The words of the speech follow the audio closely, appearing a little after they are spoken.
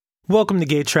Welcome to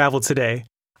Gay Travel Today.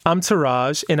 I'm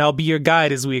Taraj, and I'll be your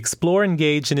guide as we explore,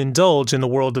 engage, and indulge in the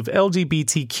world of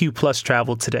LGBTQ plus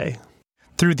travel today.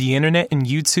 Through the internet and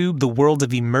YouTube, the world of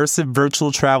immersive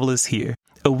virtual travel is here.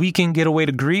 A weekend getaway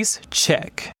to Greece?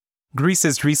 Check. Greece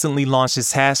has recently launched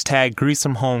its hashtag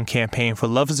 #GreeceFromHome campaign for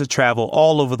lovers of travel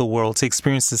all over the world to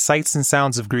experience the sights and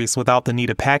sounds of Greece without the need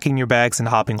of packing your bags and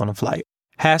hopping on a flight.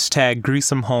 Hashtag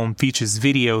 #GreeceFromHome features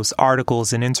videos,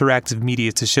 articles, and interactive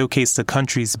media to showcase the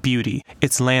country's beauty,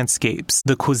 its landscapes,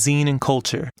 the cuisine and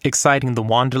culture, exciting the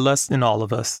wanderlust in all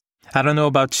of us. I don't know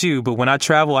about you, but when I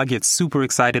travel, I get super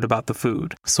excited about the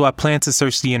food. So I plan to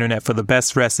search the internet for the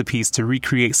best recipes to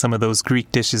recreate some of those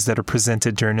Greek dishes that are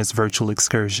presented during this virtual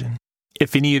excursion.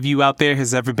 If any of you out there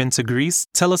has ever been to Greece,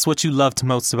 tell us what you loved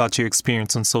most about your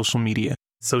experience on social media.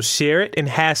 So share it and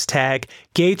hashtag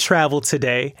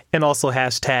 #GayTravelToday and also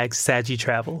hashtag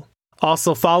SaggyTravel.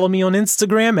 Also follow me on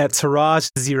Instagram at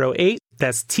Taraj08,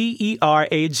 that's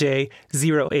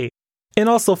TERAJ08. And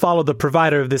also follow the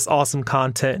provider of this awesome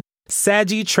content,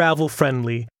 Saggy Travel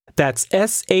Friendly. That's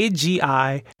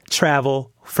SAGI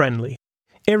Travel Friendly.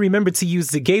 And remember to use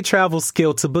the Gay Travel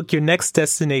skill to book your next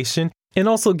destination and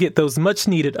also get those much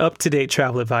needed up-to-date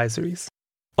travel advisories.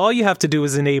 All you have to do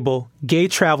is enable Gay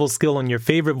Travel skill on your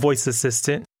favorite voice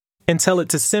assistant and tell it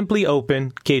to simply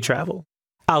open Gay Travel.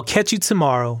 I'll catch you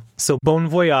tomorrow, so bon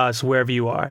voyage wherever you are.